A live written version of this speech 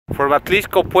from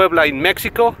Atlisco, Puebla in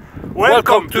Mexico.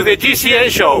 Welcome to the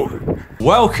GCN Show.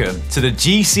 Welcome to the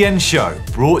GCN Show,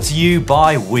 brought to you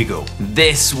by Wiggle.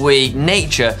 This week,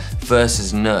 nature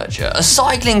versus nurture. Are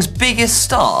cycling's biggest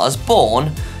stars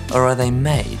born, or are they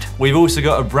made? We've also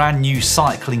got a brand new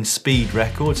cycling speed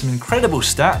record, some incredible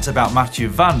stats about Mathieu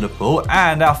van der Poel,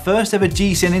 and our first ever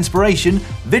GCN inspiration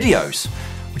videos,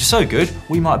 which is so good,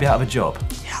 we might be out of a job.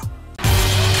 Yeah.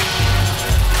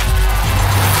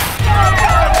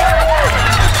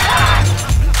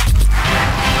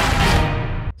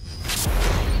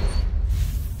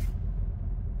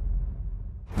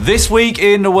 This week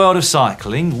in the world of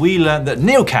cycling, we learned that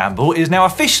Neil Campbell is now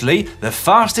officially the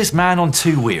fastest man on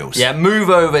two wheels. Yeah,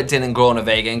 move over Dylan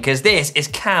Groenewegen, because this is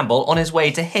Campbell on his way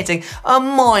to hitting a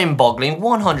mind-boggling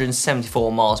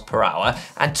 174 miles per hour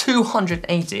and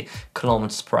 280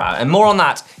 kilometers per hour. And more on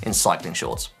that in Cycling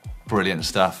Shorts. Brilliant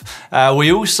stuff.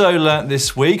 We also learnt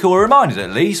this week, or were reminded at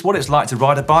least, what it's like to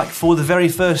ride a bike for the very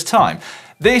first time.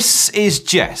 This is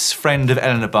Jess, friend of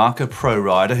Eleanor Barker, pro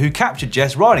rider, who captured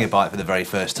Jess riding a bike for the very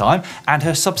first time and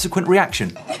her subsequent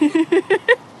reaction.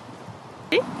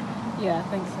 Yeah, I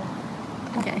think so.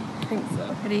 Okay. I think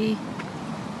so. Ready?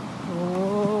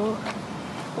 Oh.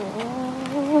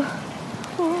 Oh.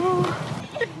 Oh.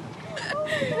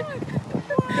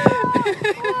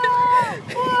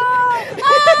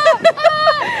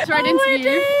 It's right into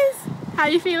you. How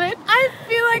you feeling? I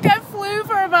feel like I flew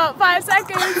for about 5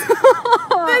 seconds.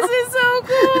 This is so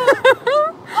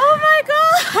cool. Oh my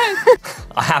god.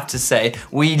 I have to say,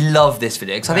 we love this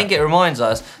video because I think it reminds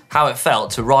us how it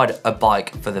felt to ride a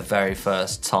bike for the very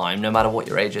first time, no matter what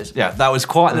your age is. Yeah, that was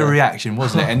quite the reaction,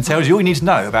 wasn't it? And tells you all you need to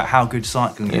know about how good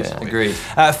cycling is. Yeah, agreed.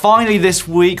 Finally this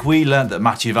week, we learnt that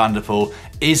Mathieu van der Poel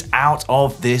is out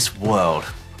of this world.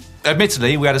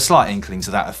 Admittedly, we had a slight inkling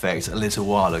to that effect a little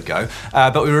while ago,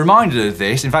 but we were reminded of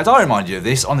this, in fact I reminded you of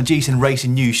this on the GCN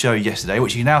Racing News show yesterday,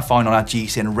 which you can now find on our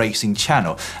GCN Racing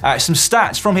channel. Some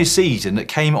stats from his season that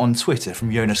came on Twitter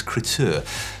from Jonas.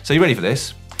 So you ready for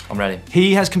this? I'm ready.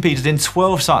 He has competed in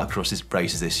 12 cyclocross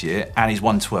races this year and he's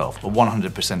won 12, a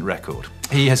 100% record.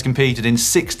 He has competed in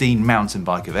 16 mountain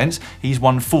bike events. He's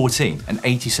won 14, an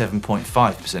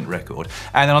 87.5% record.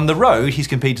 And then on the road, he's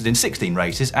competed in 16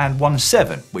 races and won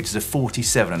 7, which is a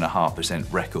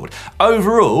 47.5% record.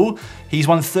 Overall, he's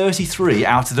won 33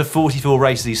 out of the 44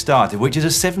 races he started, which is a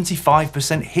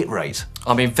 75% hit rate.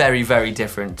 I mean, very, very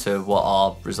different to what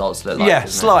our results look like. Yeah,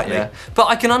 slightly. Yeah. But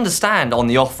I can understand on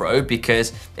the off-road,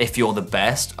 because if you're the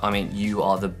best, I mean, you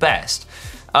are the best.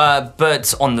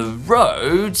 But on the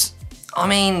roads, I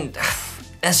mean,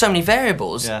 there's so many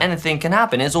variables. Yeah. Anything can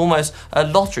happen. It's almost a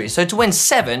lottery. So to win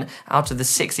 7 out of the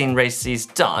 16 races he's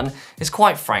done is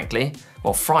quite frankly,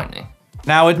 well, frightening.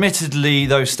 Now, admittedly,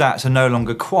 those stats are no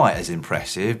longer quite as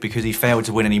impressive because he failed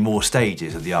to win any more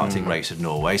stages of the Arctic Race of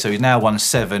Norway, so he's now won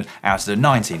 7 out of the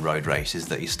 19 road races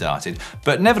that he started.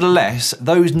 But nevertheless,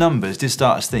 those numbers did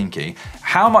start us thinking,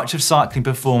 how much of cycling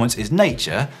performance is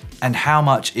nature and how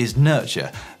much is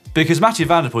nurture? Because Mathieu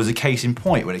van der Poel is a case in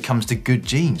point when it comes to good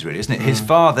genes, really, isn't it? His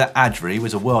father, Adri,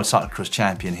 was a world cyclocross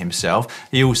champion himself.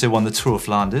 He also won the Tour of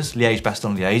Flanders,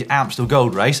 Liège-Bastogne-Liège, Amstel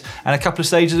Gold Race, and a couple of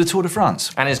stages of the Tour de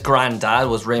France. And his granddad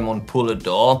was Raymond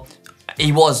Poulador.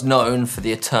 He was known for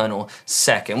the eternal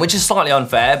second, which is slightly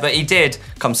unfair, but he did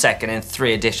come second in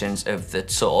 3 editions of the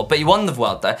Tour. But he won the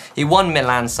Vuelta, he won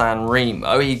Milan-San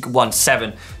Remo, he won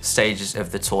 7 stages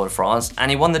of the Tour de France, and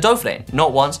he won the Dauphiné,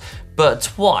 not once, but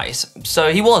twice.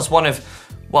 So he was one of,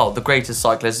 well, the greatest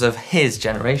cyclists of his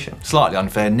generation. Slightly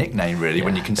unfair nickname, really,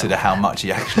 when you consider how much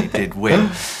he actually did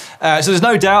win. So there's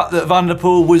no doubt that Van der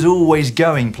Poel was always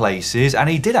going places, and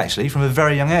he did actually from a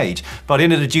very young age. By the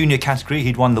end of the junior category,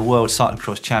 he'd won the World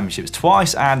Cyclocross Championships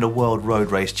twice and the World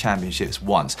Road Race Championships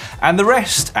once. And the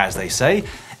rest, as they say,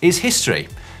 is history.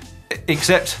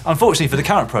 Except, unfortunately for the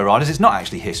current pro riders, it's not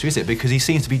actually history, is it? Because he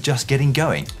seems to be just getting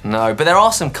going. No, but there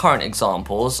are some current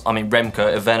examples. I mean,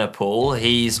 Remco Evenepoel,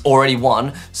 he's already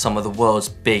won some of the world's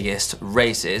biggest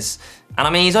races. And I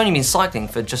mean, he's only been cycling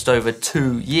for just over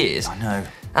 2 years. I know.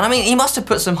 And I mean, he must have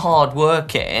put some hard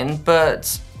work in,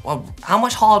 but well, how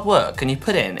much hard work can you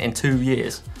put in 2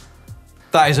 years?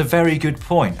 That is a very good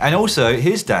point. And also,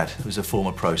 his dad was a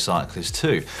former pro cyclist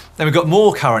too. Then we've got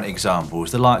more current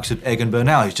examples, the likes of Egan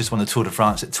Bernal, who's just won the Tour de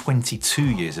France at 22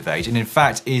 years of age, and in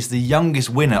fact is the youngest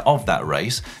winner of that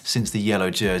race since the yellow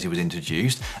jersey was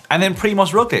introduced. And then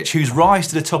Primož Roglic, whose rise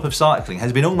to the top of cycling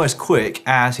has been almost quick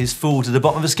as his fall to the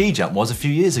bottom of a ski jump was a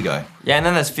few years ago. Yeah, and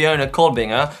then there's Fiona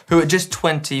Kolbinger, who at just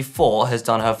 24 has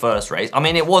done her first race. I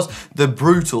mean, it was the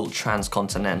brutal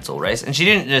transcontinental race, and she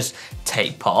didn't just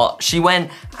take part, she went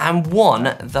and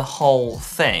won the whole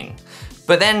thing.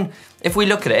 But then if we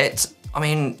look at it, I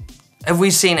mean, have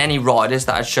we seen any riders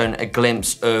that have shown a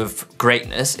glimpse of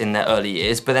greatness in their early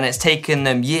years, but then it's taken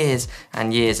them years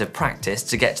and years of practice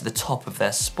to get to the top of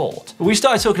their sport? We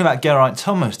started talking about Geraint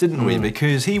Thomas, didn't we?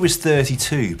 Because he was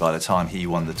 32 by the time he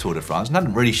won the Tour de France and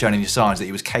hadn't really shown any signs that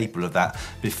he was capable of that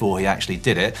before he actually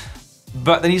did it.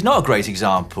 But then he's not a great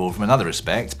example from another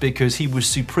respect because he was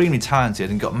supremely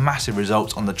talented and got massive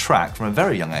results on the track from a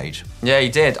very young age. Yeah, he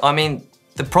did. I mean,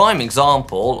 the prime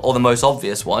example, or the most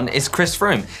obvious one, is Chris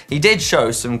Froome. He did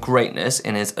show some greatness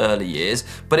in his early years,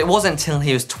 but it wasn't until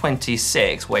he was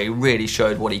 26 where he really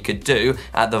showed what he could do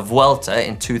at the Vuelta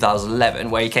in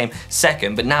 2011, where he came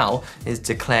second, but now is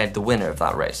declared the winner of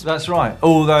that race. That's right.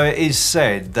 Although it is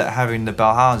said that having the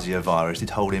Bilharzia virus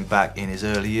did hold him back in his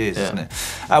early years, isn't it?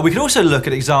 We could also look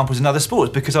at examples in other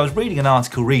sports, because I was reading an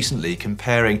article recently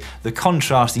comparing the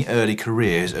contrasting early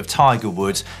careers of Tiger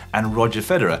Woods and Roger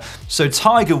Federer. So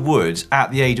Tiger Woods,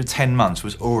 at the age of 10 months,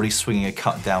 was already swinging a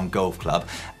cut-down golf club.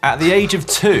 At the age of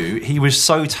 2, he was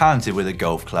so talented with a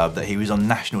golf club that he was on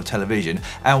national television,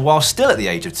 and while still at the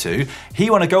age of 2,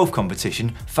 he won a golf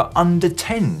competition for under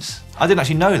 10s. I didn't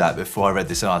actually know that before I read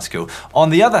this article. On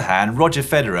the other hand, Roger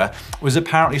Federer was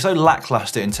apparently so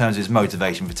lackluster in terms of his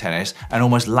motivation for tennis and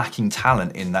almost lacking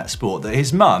talent in that sport that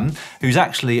his mum, who's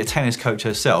actually a tennis coach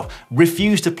herself,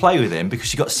 refused to play with him because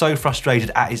she got so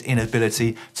frustrated at his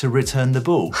inability to return the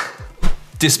ball.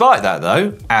 Despite that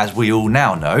though, as we all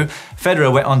now know,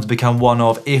 Federer went on to become one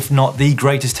of, if not the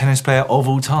greatest tennis player of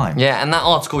all time. Yeah, and that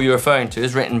article you're referring to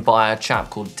is written by a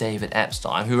chap called David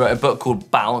Epstein, who wrote a book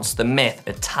called Bounce, The Myth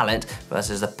of Talent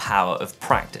versus the Power of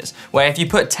Practice, where if you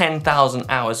put 10,000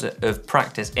 hours of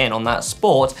practice in on that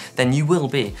sport, then you will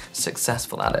be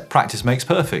successful at it. Practice makes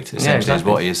perfect, essentially, is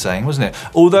what he is saying, wasn't it?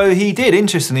 Although he did,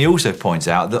 interestingly, also point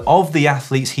out that of the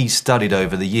athletes he studied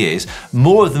over the years,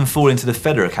 more of them fall into the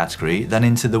Federer category than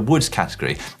into the Woods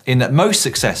category, in that most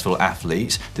successful athletes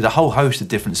did a whole host of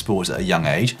different sports at a young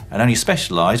age and only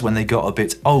specialised when they got a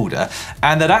bit older,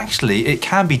 and that actually it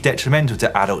can be detrimental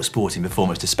to adult sporting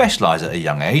performance to specialise at a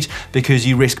young age because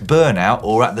you risk burnout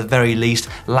or at the very least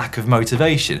lack of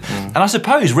motivation. And I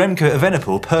suppose Remco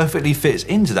Evenepoel perfectly fits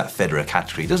into that Federer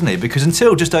category, doesn't he? Because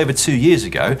until just over 2 years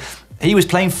ago, he was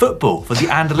playing football for the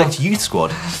Anderlecht youth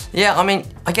squad. Yeah, I mean,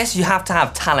 I guess you have to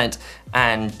have talent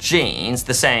and genes.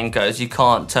 The saying goes, you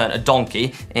can't turn a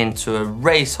donkey into a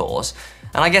racehorse.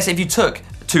 And I guess if you took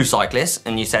 2 cyclists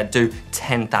and you said do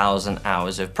 10,000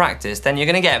 hours of practice, then you're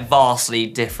going to get vastly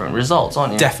different results,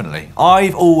 aren't you? Definitely.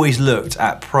 I've always looked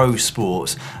at pro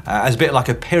sports as a bit like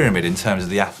a pyramid in terms of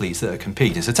the athletes that are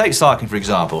competing. So take cycling, for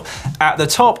example. At the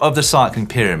top of the cycling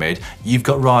pyramid, you've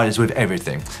got riders with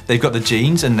everything. They've got the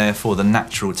genes and therefore the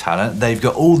natural talent. They've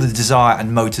got all the desire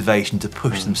and motivation to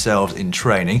push themselves in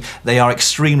training. They are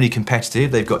extremely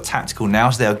competitive. They've got tactical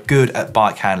nous. They are good at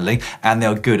bike handling and they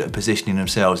are good at positioning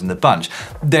themselves in the bunch.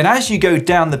 Then as you go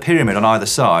down the pyramid on either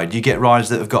side, you get riders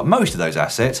that have got most of those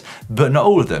assets, but not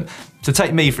all of them. So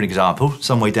take me for an example,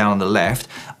 some way down on the left,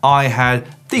 I had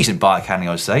decent bike handling,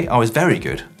 I would say. I was very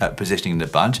good at positioning in the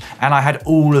bunch, and I had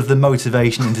all of the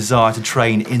motivation and desire to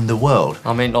train in the world.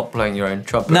 I mean, not blowing your own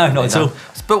trumpet. No, not at all.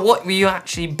 But what were you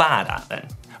actually bad at then?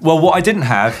 Well, what I didn't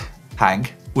have,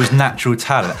 Hank, was natural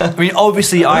talent. I mean,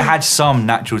 obviously I had some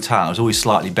natural talent. I was always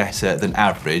slightly better than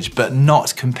average, but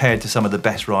not compared to some of the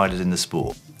best riders in the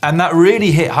sport. And that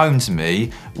really hit home to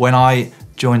me when I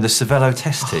joined the Cervelo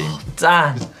test team.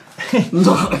 Dan,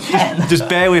 not again. Just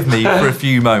bear with me for a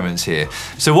few moments here.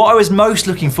 So what I was most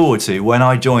looking forward to when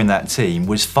I joined that team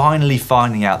was finally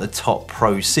finding out the top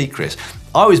pro secrets.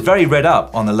 I was very read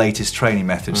up on the latest training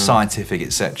methods, scientific,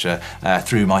 etc.,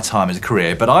 through my time as a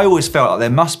career, but I always felt like there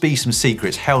must be some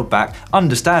secrets held back,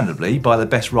 understandably, by the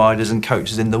best riders and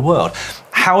coaches in the world.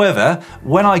 However,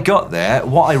 when I got there,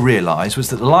 what I realised was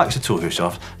that the likes of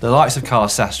Torhushoff, the likes of Carl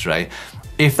Sastre,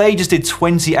 if they just did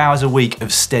 20 hours a week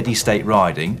of steady state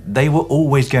riding, they were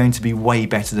always going to be way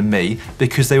better than me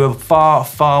because they were far,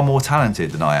 far more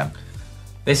talented than I am.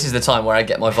 This is the time where I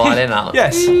get my violin out.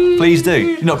 Yes, please do.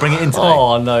 You're not bring it in today.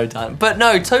 Oh no, Dan. But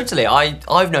no, totally.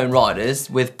 I've known riders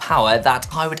with power that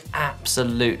I would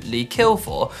absolutely kill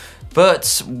for.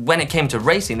 But when it came to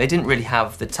racing, they didn't really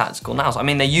have the tactical nous. I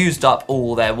mean, they used up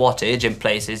all their wattage in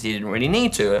places you didn't really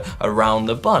need to around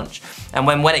the bunch. And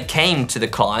when it came to the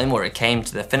climb or it came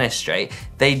to the finish straight,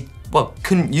 they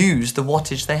couldn't use the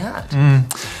wattage they had.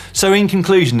 So in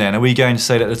conclusion then, are we going to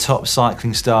say that the top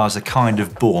cycling stars are kind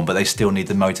of born, but they still need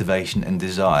the motivation and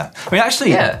desire? I mean,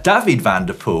 actually, David van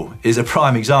der Poel is a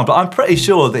prime example. I'm pretty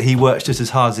sure that he works just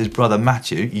as hard as his brother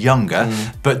Matthew, younger,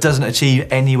 but doesn't achieve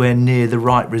anywhere near the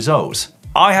right results.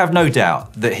 I have no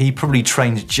doubt that he probably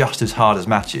trained just as hard as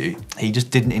Matthew. He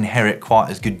just didn't inherit quite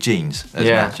as good genes as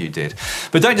Matthew did.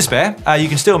 But don't despair, you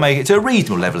can still make it to a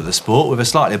reasonable level of the sport with a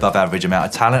slightly above average amount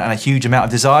of talent and a huge amount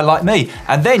of desire like me.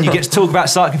 And then you get to talk about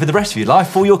cycling for the rest of your life,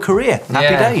 for your career.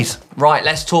 Happy days. Right,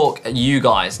 let's talk you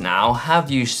guys now. Have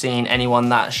you seen anyone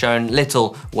that's shown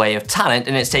little way of talent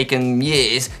and it's taken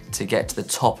years to get to the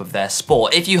top of their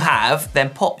sport? If you have, then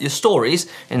pop your stories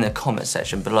in the comment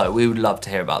section below. We would love to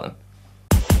hear about them.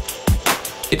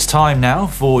 It's time now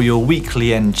for your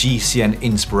weekly end GCN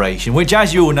inspiration, which,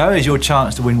 as you all know, is your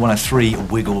chance to win one of 3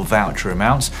 Wiggle voucher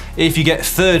amounts. If you get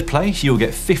third place, you'll get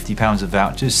 £50 of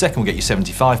vouchers, second will get you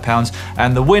 £75,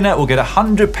 and the winner will get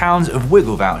 £100 of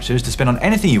Wiggle vouchers to spend on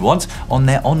anything you want on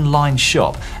their online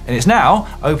shop. And it's now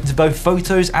open to both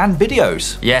photos and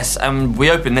videos. Yes, and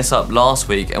we opened this up last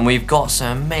week and we've got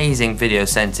some amazing videos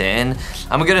sent in.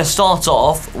 And we're gonna start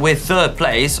off with third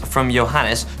place from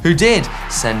Jonas, who did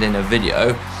send in a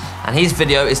video. And his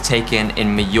video is taken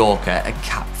in Mallorca, a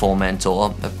Cap 4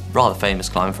 Mentor, a rather famous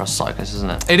climb for us cyclists,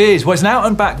 isn't it? It is. Well, it's an out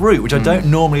and back route, which I don't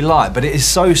normally like, but it is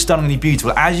so stunningly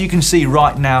beautiful, as you can see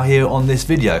right now here on this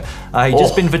video. He's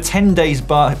just been for 10 days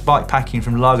bike packing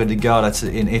from Lago di Garda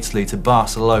in Italy to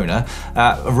Barcelona,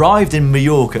 arrived in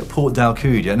Mallorca at Port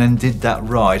d'Alcúdia, and then did that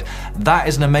ride. That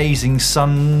is an amazing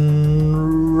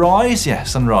sunrise? Yeah,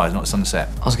 sunrise, not sunset.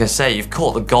 I was gonna say, you've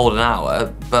caught the golden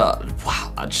hour, but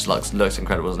wow, that just looks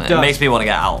incredible, doesn't it? It makes me want to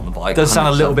get out on the bike. Does sound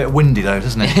a little bit windy though,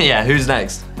 doesn't it? Yeah, who's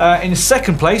next? In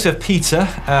second place, we have Peter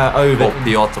over...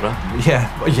 Piotr.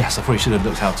 Yeah, yes, I probably should have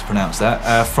looked how to pronounce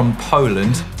that. From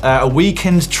Poland, a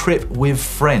weekend trip with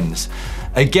friends.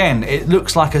 Again, it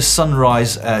looks like a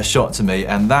sunrise shot to me,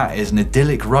 and that is an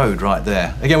idyllic road right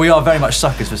there. Again, we are very much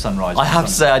suckers for sunrise. I have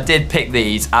to say, I did pick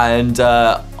these, and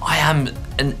I am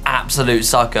an absolute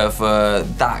sucker for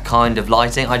that kind of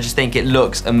lighting. I just think it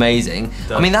looks amazing.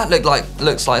 I mean, that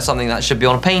looks like something that should be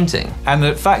on a painting. And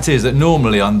the fact is that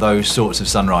normally on those sorts of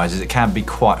sunrises, it can be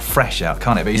quite fresh out,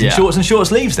 can't it? But he's in shorts and short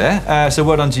sleeves there, so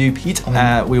well done to you, Pete.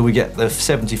 We will get the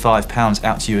 £75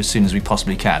 out to you as soon as we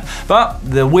possibly can. But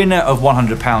the winner of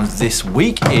 £100 this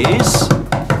week is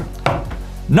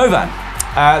Nouvelles.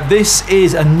 This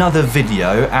is another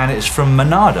video, and it's from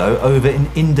Manado over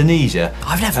in Indonesia.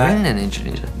 I've never been in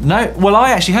Indonesia. No, well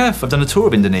I actually have. I've done a tour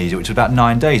of Indonesia, which was about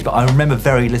 9 days, but I remember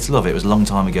very little of it. It was a long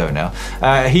time ago now.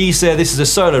 He said this is a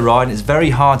solo ride, and it's very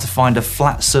hard to find a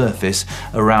flat surface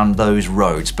around those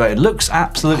roads, but it looks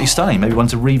absolutely stunning. Maybe one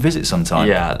to revisit sometime.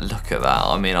 Yeah, look at that.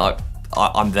 I mean,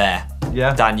 I'm there.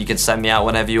 Yeah. Dan, you can send me out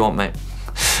whenever you want, mate.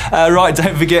 Right,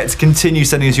 don't forget to continue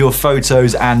sending us your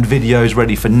photos and videos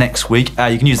ready for next week.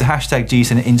 You can use the hashtag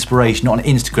GCN Inspiration on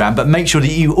Instagram, but make sure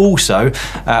that you also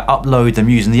upload them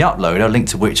using the uploader, a link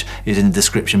to which is in the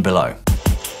description below.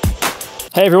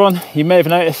 Hey everyone, you may have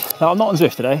noticed that I'm not on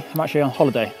Zwift today. I'm actually on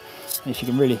holiday. As you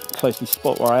can really closely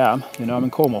spot where I am, you know I'm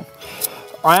in Cornwall.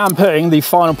 I am putting the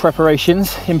final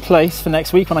preparations in place for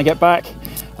next week when I get back,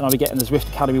 and I'll be getting the Zwift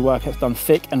Academy workouts done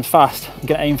thick and fast. I'm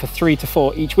going to aim for 3 to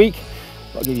 4 each week.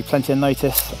 I'll give you plenty of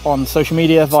notice on social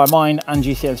media via mine and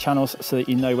GCN's channels so that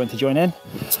you know when to join in.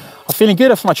 I'm feeling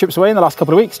good after my trips away in the last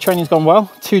couple of weeks. Training's gone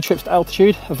well. 2 trips to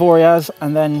altitude, Avoriaz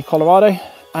and then Colorado,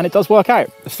 and it does work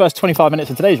out. The first 25 minutes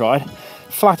of today's ride,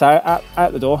 flat out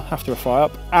the door after a fry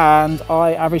up, and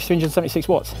I averaged 376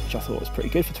 watts, which I thought was pretty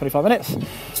good for 25 minutes.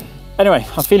 Anyway,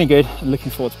 I'm feeling good and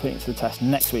looking forward to putting it to the test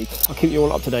next week. I'll keep you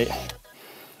all up to date.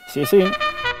 See you soon.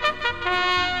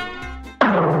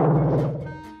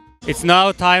 It's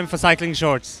now time for cycling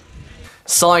shorts.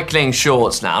 Cycling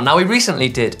shorts now. Now, we recently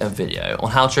did a video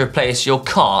on how to replace your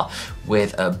car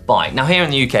with a bike. Now, here in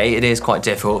the UK, it is quite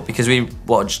difficult because we,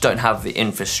 well, just don't have the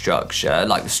infrastructure,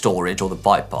 like the storage or the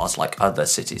bike paths like other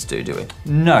cities do we?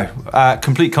 No,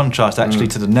 complete contrast actually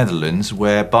to the Netherlands,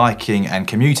 where biking and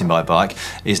commuting by bike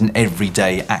is an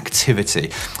everyday activity.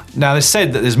 Now, it's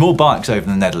said that there's more bikes over in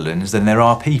the Netherlands than there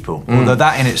are people, although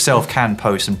that in itself can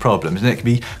pose some problems, and it can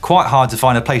be quite hard to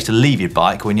find a place to leave your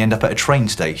bike when you end up at a train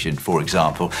station, for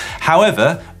example.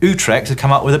 However, Utrecht have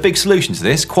come up with a big solution to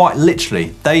this, quite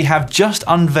literally. They have just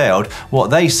unveiled what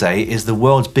they say is the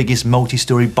world's biggest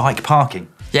multi-storey bike parking.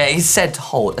 Yeah, it's said to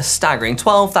hold a staggering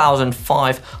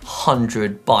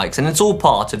 12,500 bikes, and it's all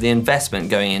part of the investment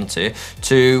going into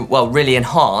to, well, really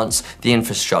enhance the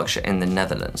infrastructure in the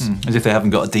Netherlands. As if they haven't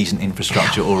got a decent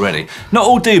infrastructure already. Not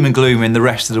all doom and gloom in the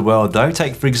rest of the world though.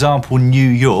 Take for example New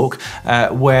York,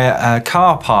 where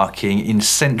car parking in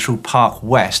Central Park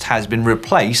West has been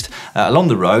replaced along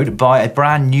the road by a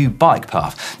brand new bike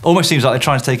path. Almost seems like they're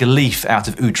trying to take a leaf out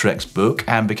of Utrecht's book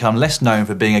and become less known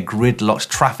for being a gridlocked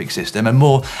traffic system and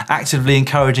more therefore actively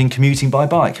encouraging commuting by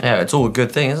bike. Yeah, it's all a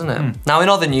good thing, isn't it? Now, in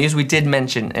other news, we did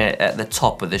mention it at the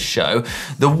top of the show,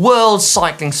 the world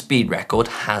cycling speed record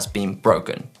has been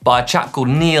broken by a chap called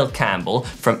Neil Campbell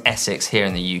from Essex here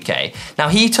in the UK. Now,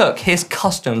 he took his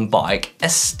custom bike a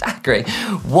staggering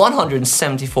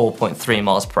 174.3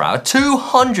 miles per hour,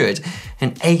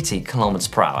 280 kilometers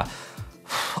per hour.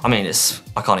 I mean,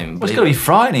 I can't even believe it. It's got to be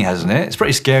frightening, hasn't it? It's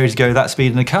pretty scary to go that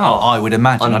speed in a car, I would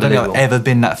imagine. I don't think I've ever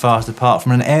been that fast apart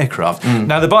from an aircraft.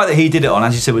 Now, the bike that he did it on,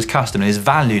 as you said, was custom and is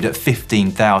valued at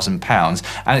 £15,000.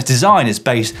 And its design is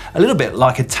based a little bit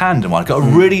like a tandem one. It's got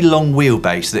a really long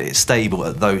wheelbase so that it's stable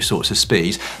at those sorts of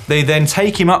speeds. They then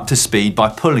take him up to speed by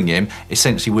pulling him,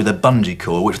 essentially with a bungee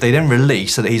cord, which they then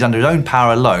release so that he's under his own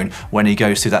power alone when he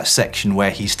goes through that section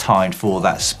where he's timed for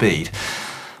that speed.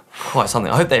 Quite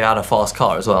something. I hope they had a fast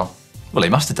car as well. Well, he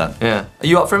must have done. Yeah. Are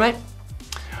you up for it, mate?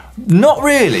 Not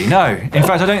really, no. In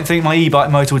fact, I don't think my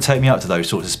e-bike motor would take me up to those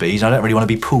sorts of speeds. I don't really want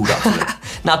to be pulled up to it.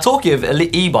 Now, talking of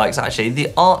e-bikes, actually,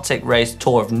 the Arctic Race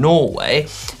Tour of Norway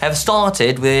have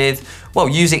started with, well,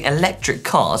 using electric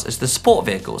cars as the support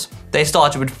vehicles. They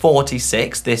started with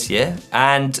 46 this year,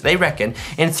 and they reckon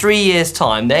in 3 years'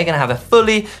 time, they're going to have a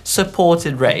fully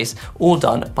supported race, all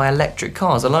done by electric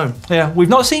cars alone. Yeah, we've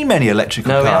not seen many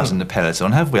electrical cars in the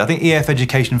peloton, have we? I think EF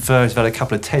Education First have had a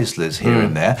couple of Teslas here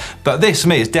and there, but this, for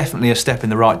me, is definitely a step in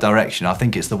the right direction. I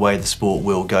think it's the way the sport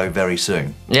will go very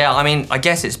soon. Yeah, I mean, I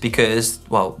guess it's because,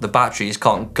 well, the batteries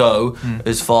can't go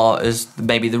as far as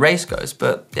maybe the race goes,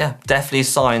 but yeah, definitely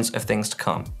signs of things to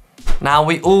come. Now,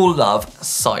 we all love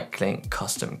cycling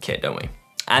custom kit, don't we?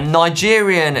 And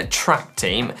Nigerian track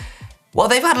team, well,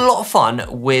 they've had a lot of fun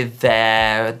with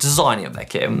their designing of their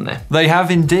kit, haven't they? They have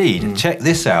indeed. Check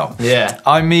this out. Yeah.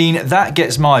 I mean, that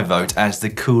gets my vote as the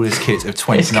coolest kit of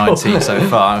 2019 so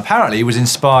far. And apparently it was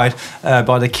inspired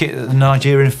by the kit that the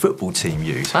Nigerian football team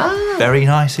used. Very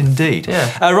nice indeed.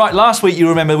 Yeah. Right, last week you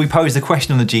remember we posed the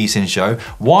question on the GCN Show,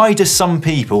 why do some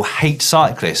people hate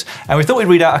cyclists? And we thought we'd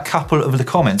read out a couple of the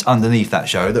comments underneath that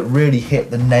show that really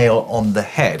hit the nail on the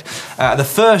head. The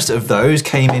first of those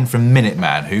came in from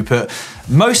Minuteman, who put,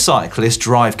 most cyclists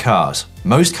drive cars.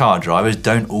 Most car drivers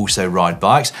don't also ride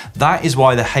bikes. That is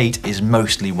why the hate is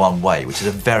mostly one way, which is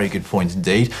a very good point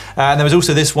indeed. And there was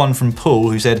also this one from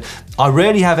Paul who said, I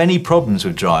rarely have any problems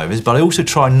with drivers, but I also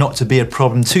try not to be a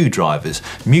problem to drivers.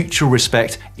 Mutual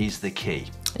respect is the key.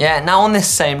 Yeah, now on this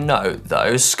same note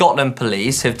though, Scotland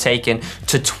police have taken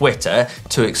to Twitter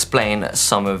to explain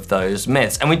some of those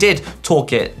myths. And we did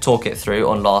talk it through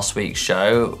on last week's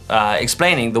show,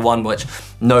 explaining the one which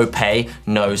no pay,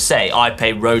 no say. I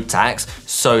pay road tax,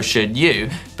 so should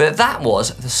you. But that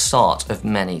was the start of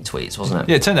many tweets, wasn't it?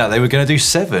 Yeah, it turned out they were going to do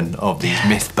 7 of these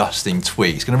myth-busting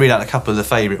tweets. Going to read out a couple of the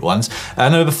favourite ones.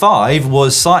 Number 5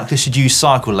 was cyclists should use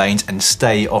cycle lanes and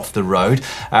stay off the road.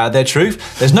 Their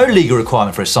truth, there's no legal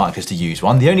requirement for a cyclist to use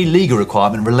one. The only legal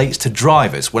requirement relates to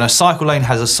drivers. When a cycle lane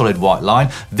has a solid white line,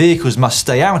 vehicles must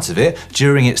stay out of it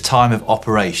during its time of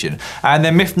operation. And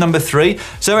then myth number 3,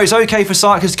 so it's okay for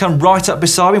cyclists to come right up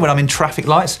beside me when I'm in traffic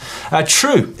lights.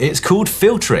 True, it's called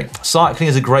filtering. Cycling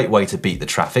is a great way to beat the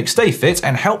traffic, stay fit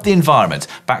and help the environment.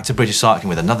 Back to British cycling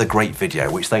with another great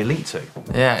video which they link to.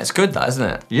 Yeah, it's good that, isn't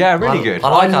it? Yeah, really good. I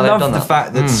like how they've done love the that.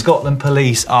 fact that Scotland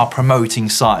police are promoting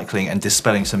cycling and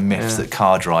dispelling some myths that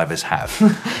car drivers have.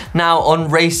 Now, on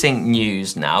racing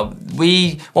news now,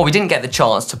 we didn't get the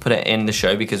chance to put it in the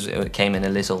show because it came in a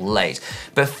little late,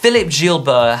 but Philippe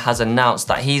Gilbert has announced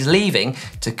that he's leaving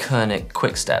to Koenig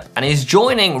Quickstep and he's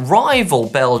joining rival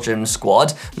Belgian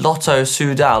squad Lotto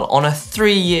Soudal on a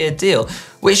 3-year deal,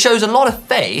 which shows a lot of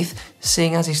faith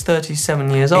seeing as he's 37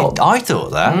 years old. I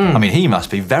thought that. I mean, he must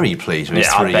be very pleased with his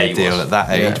 3-year deal at that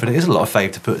age, Yeah. but it is a lot of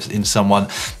faith to put in someone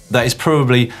that is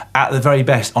probably at the very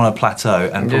best on a plateau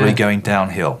and probably going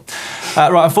downhill.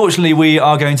 Right, unfortunately, we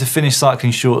are going to finish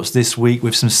Cycling Shorts this week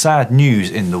with some sad news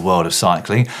in the world of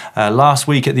cycling. Last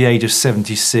week, at the age of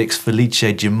 76,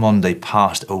 Felice Gimondi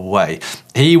passed away.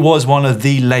 He was one of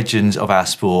the legends of our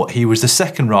sport. He was the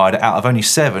second rider out of only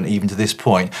 7, even to this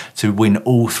point, to win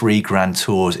all 3 Grand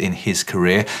Tours in his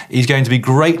career. He's going to be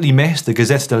greatly missed. The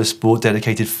Gazzetta dello Sport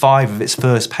dedicated 5 of its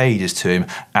first pages to him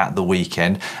at the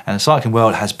weekend, and the cycling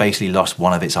world has basically lost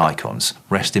one of its icons.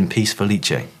 Rest in peace,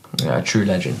 Felice. Yeah, a true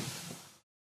legend.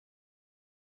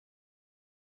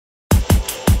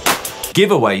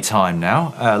 Giveaway time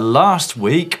now. Last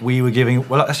week we were giving,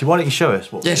 well actually why don't you show us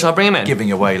what Yeah, shall I bring him in?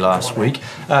 giving away last week.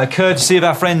 Courtesy of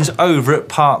our friends over at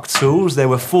Park Tools, there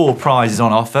were 4 prizes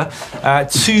on offer.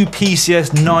 2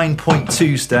 PCS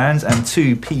 9.2 stands and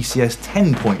 2 PCS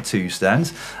 10.2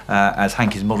 stands. as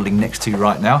Hank is modelling next to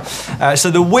right now. So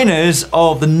the winners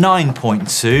of the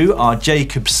 9.2 are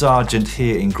Jacob Sargent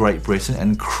here in Great Britain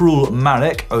and Krul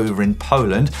Marek over in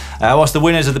Poland, whilst the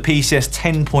winners of the PCS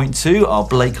 10.2 are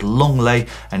Blake Longley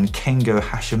and Kengo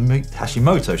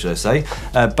Hashimoto, should I say,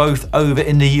 both over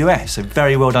in the US. So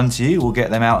very well done to you. We'll get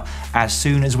them out as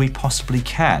soon as we possibly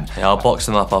can. Yeah, I'll box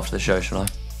them up after the show, shall I?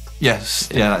 Yes,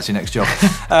 yeah, that's your next job.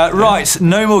 Right,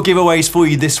 no more giveaways for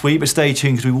you this week, but stay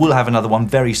tuned because we will have another one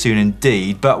very soon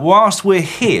indeed. But whilst we're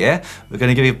here, we're going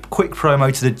to give you a quick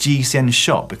promo to the GCN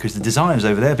shop because the designers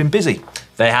over there have been busy.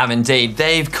 They have indeed.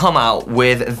 They've come out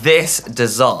with this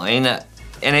design,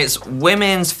 and it's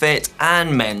women's fit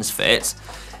and men's fit.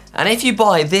 And if you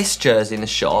buy this jersey in the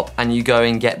shop and you go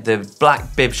and get the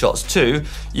black bib shots too,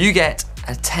 you get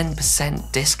a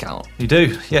 10% discount. You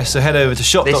do, yes, so head over to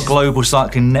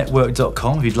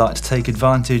shop.globalcyclingnetwork.com if you'd like to take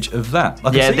advantage of that.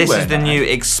 Yeah, this is the new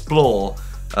Explore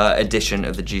edition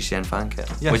of the GCN fan kit,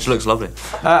 which looks lovely.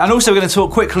 And also we're going to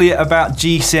talk quickly about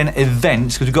GCN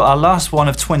events because we've got our last one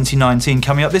of 2019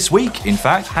 coming up this week, in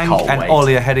fact. Hank and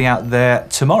Ollie are heading out there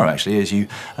tomorrow, actually, as you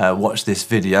watch this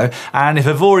video. And if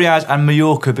Avoriaz and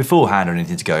Mallorca beforehand are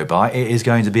anything to go by, it is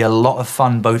going to be a lot of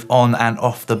fun both on and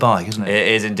off the bike, isn't it?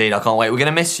 It is indeed, I can't wait. We're going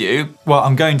to miss you. Well,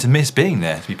 I'm going to miss being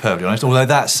there, to be perfectly honest, although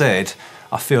that said,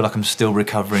 I feel like I'm still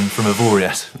recovering from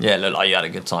Avoriaz. Yeah, look like you had a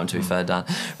good time, to be fair, Dan.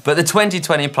 But the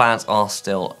 2020 plans are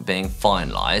still being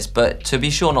finalised. But to be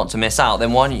sure not to miss out,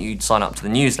 then why don't you sign up to the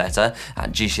newsletter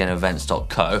at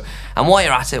gcnevents.co. And while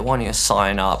you're at it, why don't you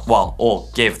sign up, well, or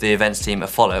give the events team a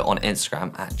follow on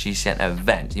Instagram at GCN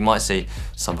Event. You might see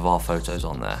some of our photos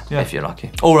on there, if you're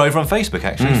lucky. Or over on Facebook,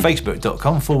 actually,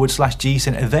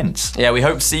 facebook.com/GCN Events. Yeah, we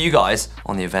hope to see you guys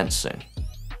on the events soon.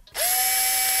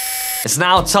 It's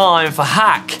now time for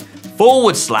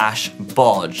hack/bodge.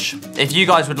 If you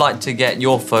guys would like to get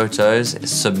your photos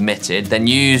submitted, then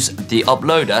use the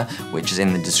uploader, which is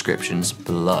in the descriptions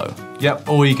below. Yep,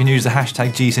 or you can use the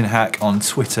hashtag GCNHack on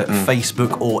Twitter,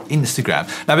 Facebook, or Instagram.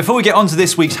 Now, before we get on to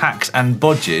this week's hacks and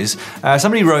bodges,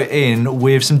 somebody wrote in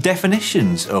with some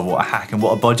definitions of what a hack and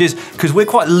what a bodge is, because we're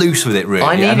quite loose with it,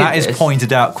 really, and that is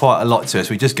pointed out quite a lot to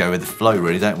us. We just go with the flow,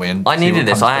 really, don't we? And I needed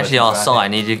this. I actually asked Si,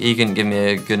 and he couldn't give me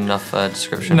a good enough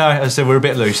description. No, as I said, we're a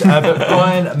bit loose. But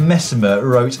Brian Messimer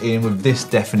wrote in with this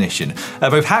definition.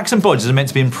 Both hacks and bodges are meant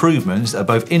to be improvements that are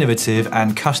both innovative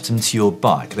and custom to your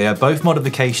bike. They are both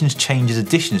modifications, changes,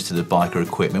 additions to the bike or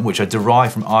equipment which are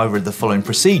derived from either of the following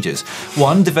procedures.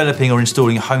 1, developing or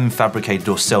installing home fabricated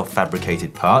or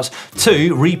self-fabricated parts.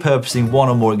 2, repurposing one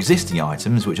or more existing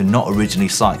items which are not originally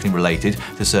cycling related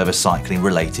to serve a cycling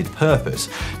related purpose.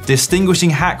 Distinguishing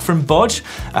hack from bodge.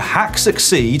 A hack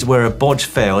succeeds where a bodge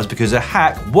fails because a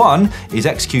hack, 1, is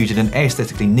executed in an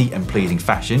aesthetically neat and pleasing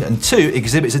fashion, and 2,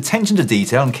 exhibits attention to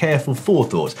detail and careful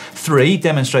forethought. 3,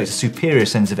 demonstrates a superior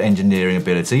sense of engineering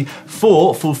ability.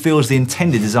 4, fulfills the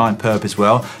intended design purpose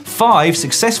well. 5,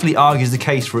 successfully argues the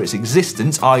case for its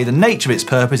existence, i.e. the nature of its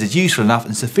purpose is useful enough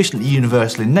and sufficiently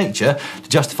universal in nature to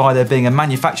justify there being a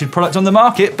manufactured product on the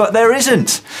market, but there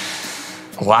isn't.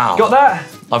 Wow. Got that?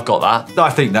 I've got that. I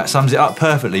think that sums it up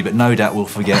perfectly, but no doubt we'll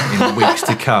forget in the weeks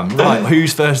to come. Right,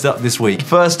 who's first up this week?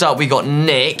 First up, we got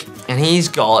Nick, and he's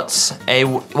got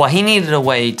he needed a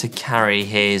way to carry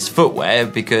his footwear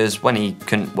because when he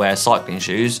couldn't wear cycling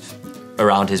shoes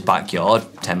around his backyard,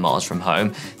 10 miles from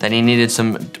home, then he needed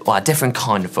a different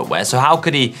kind of footwear. So how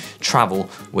could he travel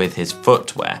with his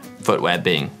footwear? Footwear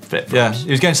being flip-flops. Yeah,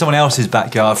 he was going to someone else's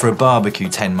backyard for a barbecue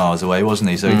 10 miles away, wasn't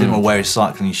he? So he didn't want to wear his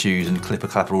cycling shoes and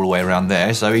clipper-clapper all the way around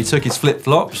there. So he took his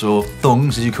flip-flops, or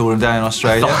thongs as you call them down in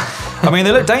Australia. I mean,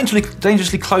 they look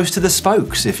dangerously close to the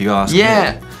spokes, if you ask me.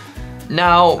 Yeah.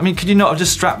 Now, I mean, could you not have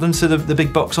just strapped them to the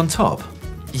big box on top?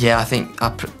 Yeah, I think,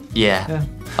 Yeah.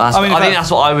 I think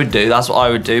that's what I would do. That's what I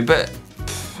would do. But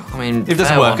I mean, if it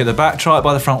doesn't work at the back, try it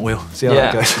by the front wheel. See how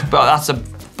that goes. But that's a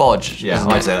bodge. Yeah,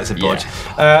 I'd say that's a bodge.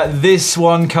 Yeah. This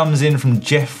one comes in from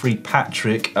Jeffrey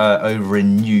Patrick over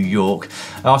in New York.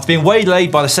 After being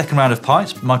waylaid by the second round of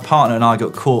pints, my partner and I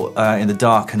got caught in the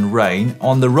dark and rain.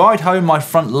 On the ride home, my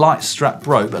front light strap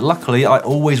broke, but luckily I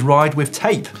always ride with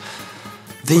tape.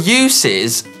 The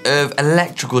uses of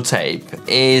electrical tape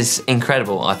is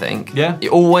incredible, I think. Yeah. You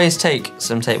always take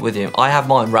some tape with you. I have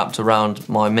mine wrapped around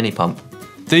my mini pump.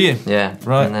 Do you? Yeah.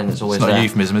 Right. And then it's always not there. a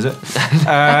euphemism, is it?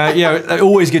 Yeah,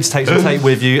 always good to take some tape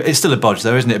with you. It's still a bodge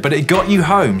though, isn't it? But it got you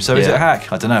home, so is it a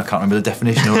hack? I don't know, I can't remember the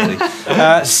definition already.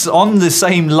 On the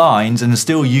same lines and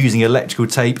still using electrical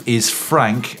tape is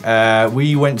Frank.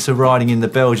 We went to riding in the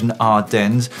Belgian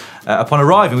Ardennes. Upon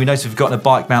arriving, we noticed we've gotten a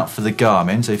bike mount for the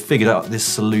Garmin, so we figured out this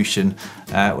solution,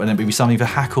 and it would be something for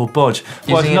hack or bodge.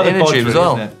 Using an inner tube as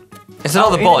well. It's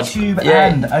another bodge. Inner tube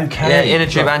and, okay. Yeah, inner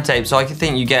tube and tape. So I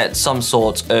think you get some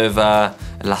sort of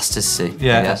elasticity.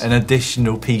 Yeah, an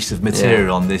additional piece of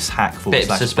material on this hack for bit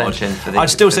of suspension. I'd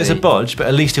still say it's a bodge, but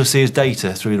at least he'll see his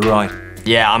data through the ride.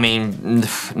 Yeah, I mean,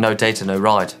 no data, no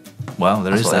ride. Well,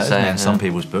 there is that, isn't there, in some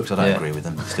people's books. I don't agree with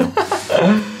them, but still.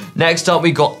 Next up,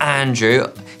 we got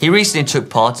Andrew. He recently took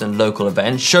part in a local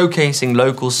event showcasing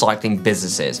local cycling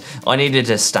businesses. I needed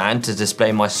a stand to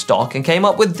display my stock and came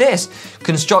up with this,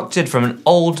 constructed from an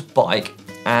old bike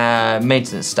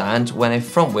maintenance stand when a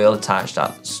front wheel attached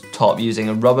at top using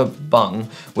a rubber bung,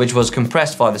 which was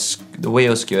compressed by the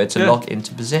wheel skewer to lock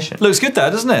into position. Looks good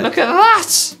there, doesn't it? Look at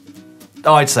that!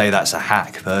 I'd say that's a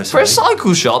hack, personally. For a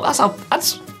cycle shop,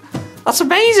 that's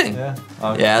amazing. Yeah,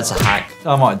 that's a hack.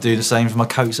 I might do the same for my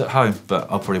coats at home, but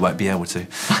I probably won't be able to.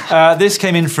 This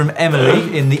came in from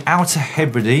Emily in the Outer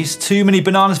Hebrides. Too many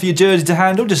bananas for your jersey to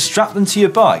handle? Just strap them to your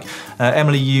bike.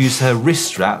 Emily used her wrist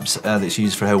straps that she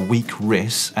used for her weak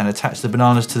wrists and attached the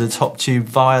bananas to the top tube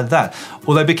via that.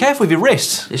 Although be careful with your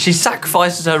wrists. She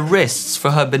sacrifices her wrists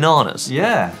for her bananas.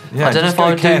 Yeah. I don't know if I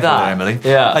would do that. There, Emily.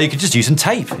 Yeah. You could just use some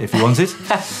tape if you wanted.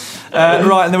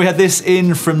 Right, and then we had this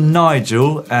in from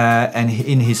Nigel, and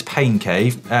in his pain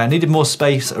cave. Needed more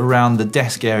space around the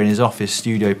desk area in his office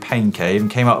studio pain cave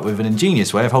and came up with an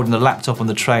ingenious way of holding the laptop on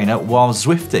the trainer while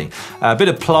Zwifting. A bit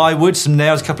of plywood, some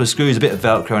nails, a couple of screws, a bit of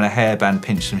Velcro and a hairband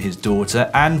pinched from his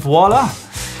daughter, and voila!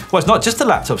 Well, it's not just a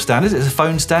laptop stand, is it? It's a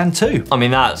phone stand too. I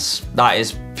mean, that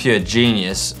is pure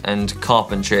genius, and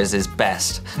carpentry is his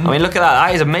best. I mean, look at that.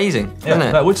 That is amazing, isn't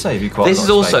it? That would save you quite a lot. This is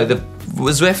also the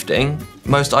Zwifting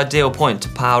most ideal point to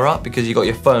power up because you got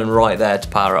your phone right there to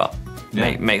power up.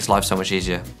 Makes life so much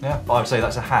easier. Yeah, I would say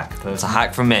that's a hack. Personally. It's a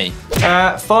hack from me.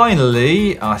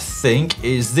 Finally, I think,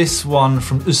 is this one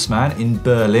from Usman in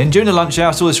Berlin. During the lunch hour,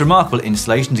 I saw this remarkable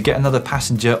installation to get another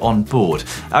passenger on board.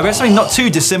 We had something not too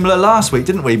dissimilar last week,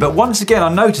 didn't we? But once again, I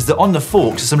noticed that on the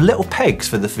forks are some little pegs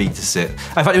for the feet to sit. In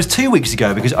fact, it was 2 weeks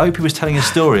ago because Opie was telling a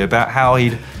story about how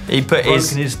he put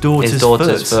his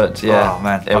daughter's foot. Yeah, oh,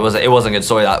 man. It wasn't a good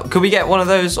story. That could we get one of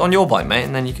those on your bike, mate,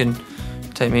 and then you can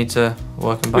take me to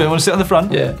work and back. You want to sit on the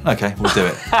front? Yeah. Okay, we'll do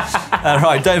it.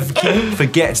 Right, don't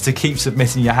forget to keep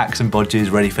submitting your hacks and bodges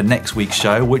ready for next week's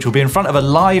show, which will be in front of a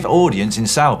live audience in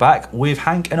Saddleback with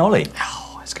Hank and Ollie.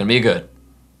 Oh, it's going to be good.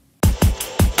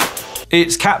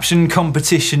 It's caption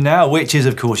competition now, which is,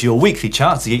 of course, your weekly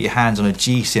chance to get your hands on a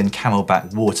GCN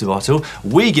Camelback water bottle.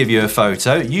 We give you a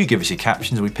photo, you give us your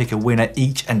captions, and we pick a winner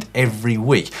each and every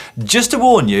week. Just to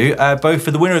warn you, both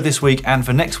for the winner of this week and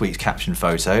for next week's caption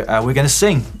photo, we're going to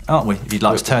sing, aren't we? If you'd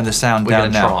like to turn the sound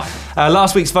down now.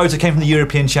 Last week's photo came from the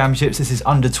European Championships. This is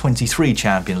under-23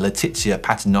 champion Letizia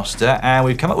Paternoster, and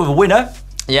we've come up with a winner.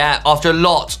 Yeah, after a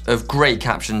lot of great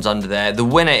captions under there, the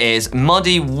winner is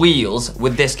Muddy Wheels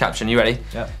with this caption. You ready?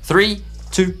 Yeah. 3,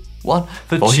 2, 1.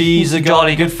 For she's a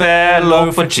jolly good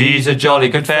fellow, for she's a jolly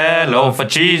good fellow, for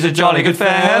she's a jolly good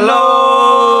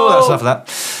fellow. That's enough of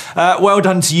that. Well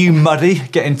done to you, Muddy.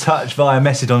 Get in touch via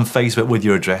message on Facebook with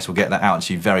your address. We'll get that out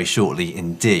to you very shortly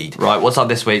indeed. Right, what's up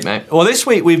this week, mate? Well, this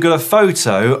week we've got a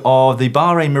photo of the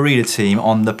Bahrain Merida team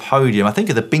on the podium, I think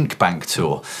of the Bink Bank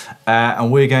Tour.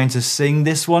 And we're going to sing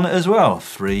this one as well.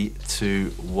 3,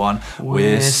 2, 1.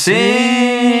 We're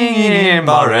singing in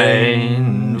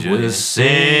Bahrain, just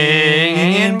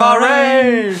singing in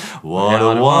Bahrain. What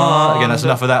a one. Again, that's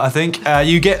enough of that, I think.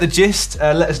 You get the gist.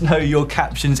 Let us know your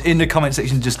captions in the comment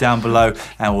section just down below,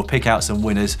 and we'll pick out some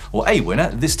winners, or a winner,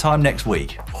 this time next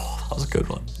week. Oh, that was a good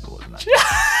one.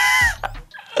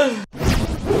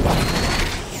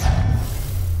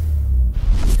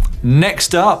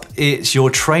 Next up, it's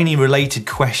your training-related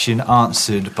question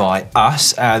answered by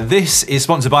us. This is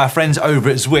sponsored by our friends over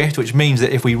at Zwift, which means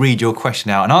that if we read your question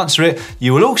out and answer it,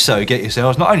 you will also get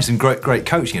yourselves not only some great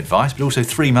coaching advice, but also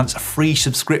 3 months free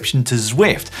subscription to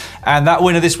Zwift. And that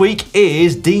winner this week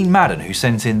is Dean Madden, who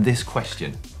sent in this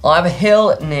question. I have a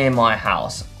hill near my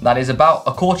house that is about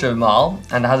 1/4 of a mile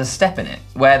and has a step in it,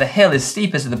 where the hill is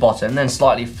steepest at the bottom, then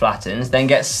slightly flattens, then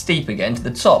gets steep again to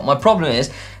the top. My problem is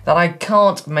that I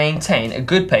can't maintain a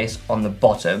good pace on the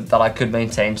bottom that I could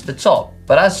maintain to the top.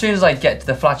 But as soon as I get to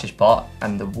the flattish part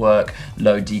and the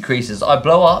workload decreases, I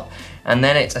blow up and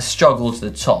then it's a struggle to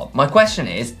the top. My question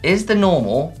is this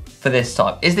normal for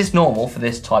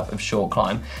this type of short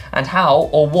climb? And how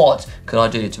or what could I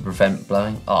do to prevent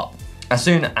blowing up as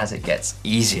soon as it gets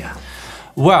easier?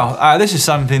 Well, this is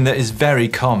something that is very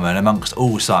common amongst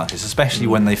all cyclists, especially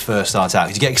when they first start out,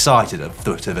 because you get excited at the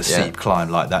foot of a steep climb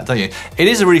like that, don't you? It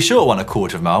is a really short one, a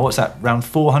quarter of a mile. What's that, around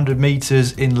 400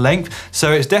 metres in length?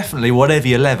 So it's definitely, whatever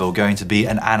your level, going to be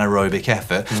an anaerobic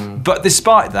effort. But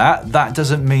despite that, that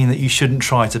doesn't mean that you shouldn't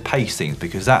try to pace things,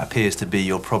 because that appears to be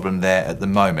your problem there at the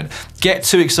moment. Get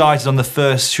too excited on the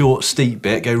first short steep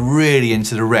bit, go really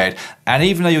into the red, and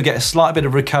even though you'll get a slight bit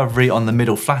of recovery on the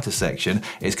middle flatter section,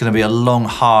 it's going to be a long,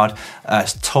 hard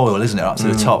toil, isn't it, up to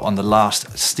the top on the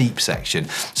last steep section.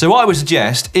 So what I would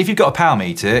suggest, if you've got a power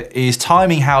meter, is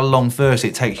timing how long first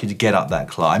it takes you to get up that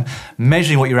climb,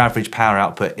 measuring what your average power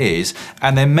output is,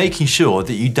 and then making sure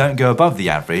that you don't go above the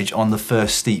average on the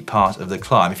first steep part of the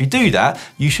climb. If you do that,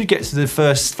 you should get to the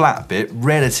first flat bit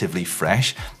relatively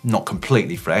fresh, not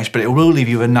completely fresh, but it will leave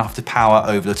you enough to power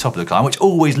over the top of the climb, which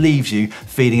always leaves you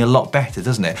feeling a lot better,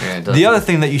 doesn't it? Yeah, it does. The other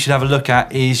thing that you should have a look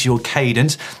at is your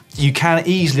cadence. You can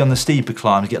easily on the steeper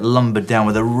climbs get lumbered down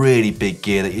with a really big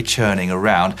gear that you're churning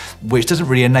around, which doesn't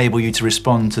really enable you to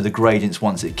respond to the gradients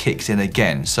once it kicks in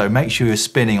again. So make sure you're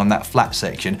spinning on that flat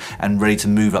section and ready to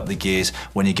move up the gears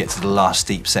when you get to the last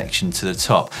steep section to the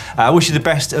top. I wish you the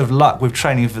best of luck with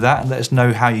training for that, and let us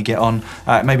know how you get on,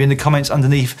 maybe in the comments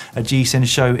underneath a GCN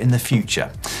show in the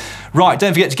future. Right,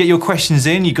 don't forget to get your questions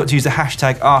in. You've got to use the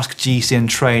hashtag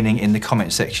AskGCNTraining in the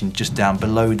comment section just down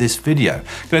below this video.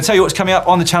 I'm going to tell you what's coming up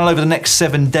on the channel over the next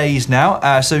 7 days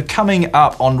now. So coming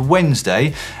up on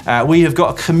Wednesday, we have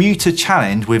got a commuter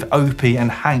challenge with Opie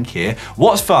and Hank here.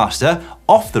 What's faster,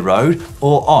 off the road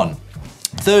or on?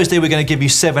 Thursday, we're going to give you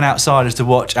 7 outsiders to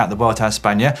watch at the Vuelta a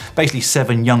España, basically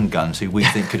 7 young guns who we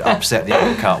think could upset the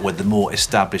apple cart with the more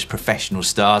established professional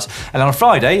stars. And on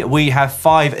Friday, we have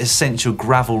 5 essential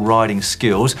gravel riding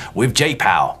skills with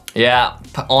J-Pow. Yeah,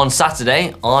 on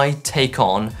Saturday, I take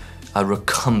on a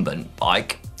recumbent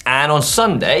bike. And on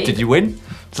Sunday... Did you win?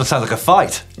 That sounds like a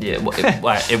fight. Yeah,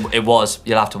 it was.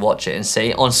 You'll have to watch it and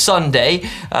see. On Sunday,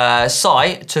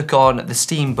 Cy took on the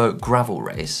Steamboat Gravel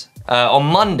Race. On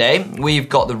Monday, we've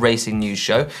got the Racing News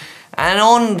Show. And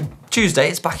on Tuesday,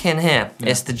 it's back in here. Yeah.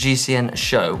 It's the GCN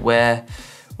Show, where...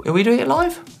 Are we doing it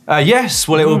live? Yes,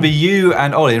 well it will be you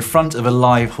and Ollie in front of a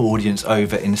live audience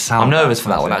over in South. I'm nervous for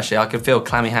that one actually, I can feel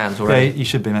clammy hands already. Yeah, you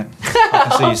should be, mate. I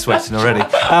can see you sweating already.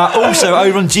 Also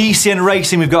over on GCN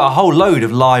Racing, we've got a whole load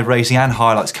of live racing and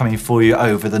highlights coming for you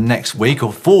over the next week,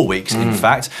 or 4 weeks in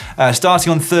fact.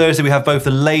 Starting on Thursday, we have both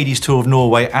the Ladies Tour of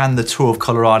Norway and the Tour of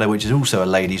Colorado, which is also a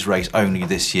ladies race only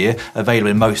this year, available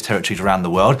in most territories around the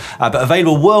world. But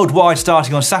available worldwide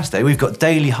starting on Saturday, we've got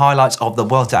daily highlights of the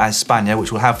Vuelta a España,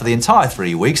 which we'll have for the entire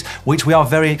 3 weeks, which we are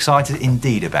very excited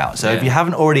indeed about. So if you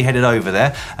haven't already headed over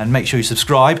there, and make sure you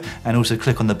subscribe and also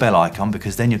click on the bell icon,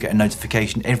 because then you'll get a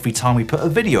notification every time we put a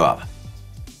video up.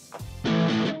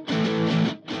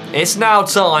 It's now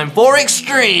time for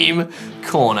Extreme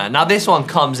Corner. Now this one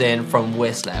comes in from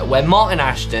Whistler, where Martin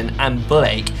Ashton and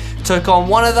Blake took on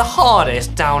one of the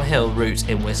hardest downhill routes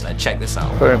in Whistler. Check this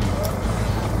out. Boom.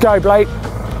 Go, Blake.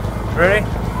 Ready?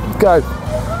 Go.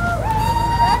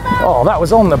 Oh, that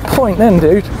was on the point then,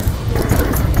 dude.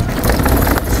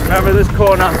 Remember this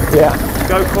corner? Yeah.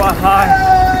 Go quite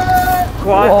high.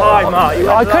 Quite high, Mark.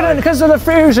 I couldn't because of the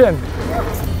fusion.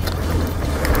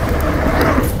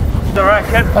 I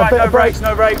reckon. Right, no brakes,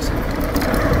 no brakes.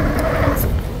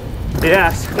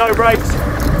 Yes, no brakes.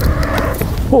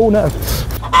 Oh no.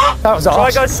 That was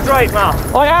Try go straight, Mark.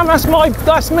 I am,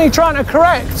 that's me trying to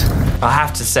correct. I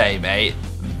have to say, mate,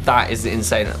 that is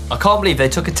insane. I can't believe they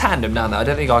took a tandem down there. I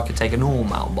don't think I could take a normal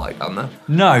mountain bike down there.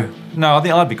 No, I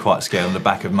think I'd be quite scared on the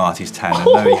back of Marty's tandem,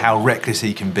 knowing how reckless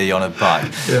he can be on a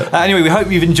bike. Anyway, we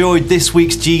hope you've enjoyed this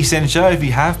week's GCN show. If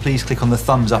you have, please click on the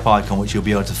thumbs up icon, which you'll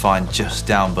be able to find just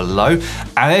down below.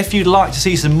 And if you'd like to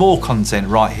see some more content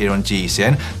right here on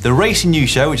GCN, the Racing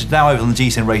News Show, which is now over on the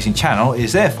GCN Racing channel,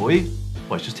 is there for you.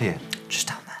 Well, it's just here. Just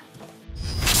down.